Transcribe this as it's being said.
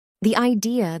The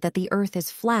idea that the Earth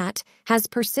is flat has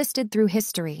persisted through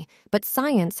history, but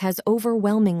science has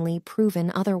overwhelmingly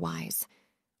proven otherwise.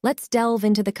 Let's delve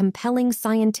into the compelling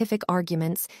scientific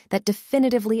arguments that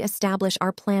definitively establish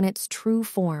our planet's true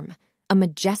form, a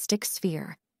majestic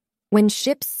sphere. When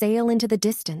ships sail into the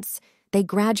distance, they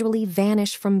gradually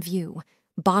vanish from view,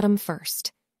 bottom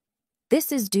first.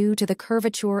 This is due to the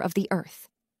curvature of the Earth.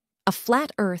 A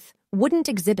flat Earth wouldn't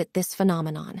exhibit this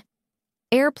phenomenon.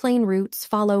 Airplane routes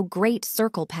follow great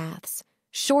circle paths,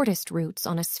 shortest routes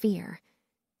on a sphere.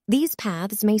 These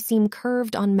paths may seem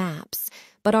curved on maps,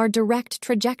 but are direct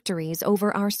trajectories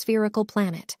over our spherical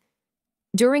planet.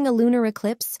 During a lunar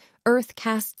eclipse, Earth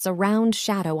casts a round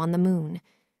shadow on the moon.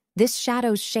 This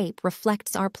shadow's shape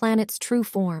reflects our planet's true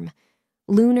form.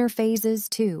 Lunar phases,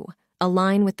 too,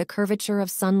 align with the curvature of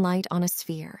sunlight on a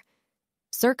sphere.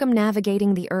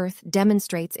 Circumnavigating the Earth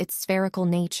demonstrates its spherical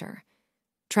nature.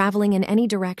 Traveling in any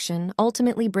direction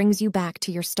ultimately brings you back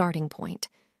to your starting point,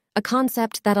 a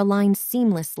concept that aligns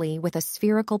seamlessly with a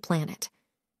spherical planet.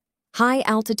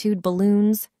 High-altitude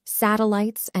balloons,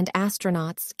 satellites, and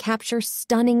astronauts capture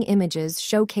stunning images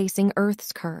showcasing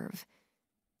Earth's curve.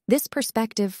 This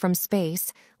perspective from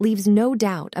space leaves no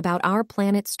doubt about our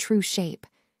planet's true shape.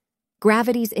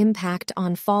 Gravity's impact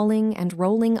on falling and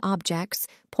rolling objects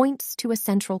points to a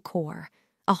central core,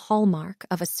 a hallmark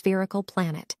of a spherical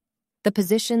planet. The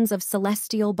positions of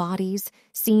celestial bodies,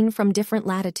 seen from different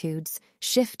latitudes,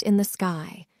 shift in the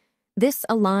sky. This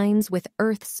aligns with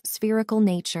Earth's spherical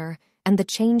nature and the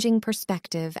changing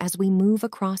perspective as we move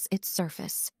across its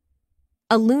surface.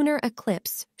 A lunar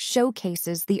eclipse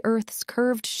showcases the Earth's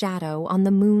curved shadow on the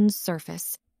moon's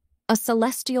surface, a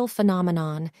celestial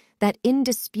phenomenon that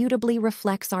indisputably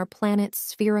reflects our planet's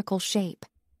spherical shape.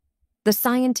 The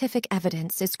scientific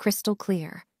evidence is crystal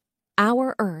clear.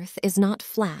 Our Earth is not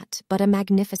flat, but a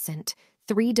magnificent,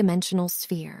 three-dimensional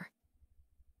sphere.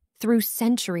 Through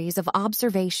centuries of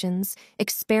observations,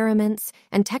 experiments,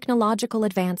 and technological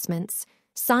advancements,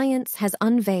 science has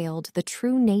unveiled the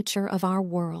true nature of our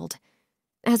world.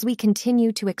 As we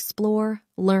continue to explore,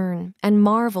 learn, and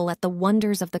marvel at the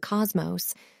wonders of the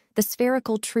cosmos, the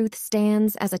spherical truth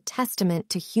stands as a testament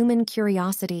to human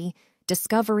curiosity,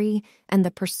 discovery, and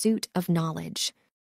the pursuit of knowledge.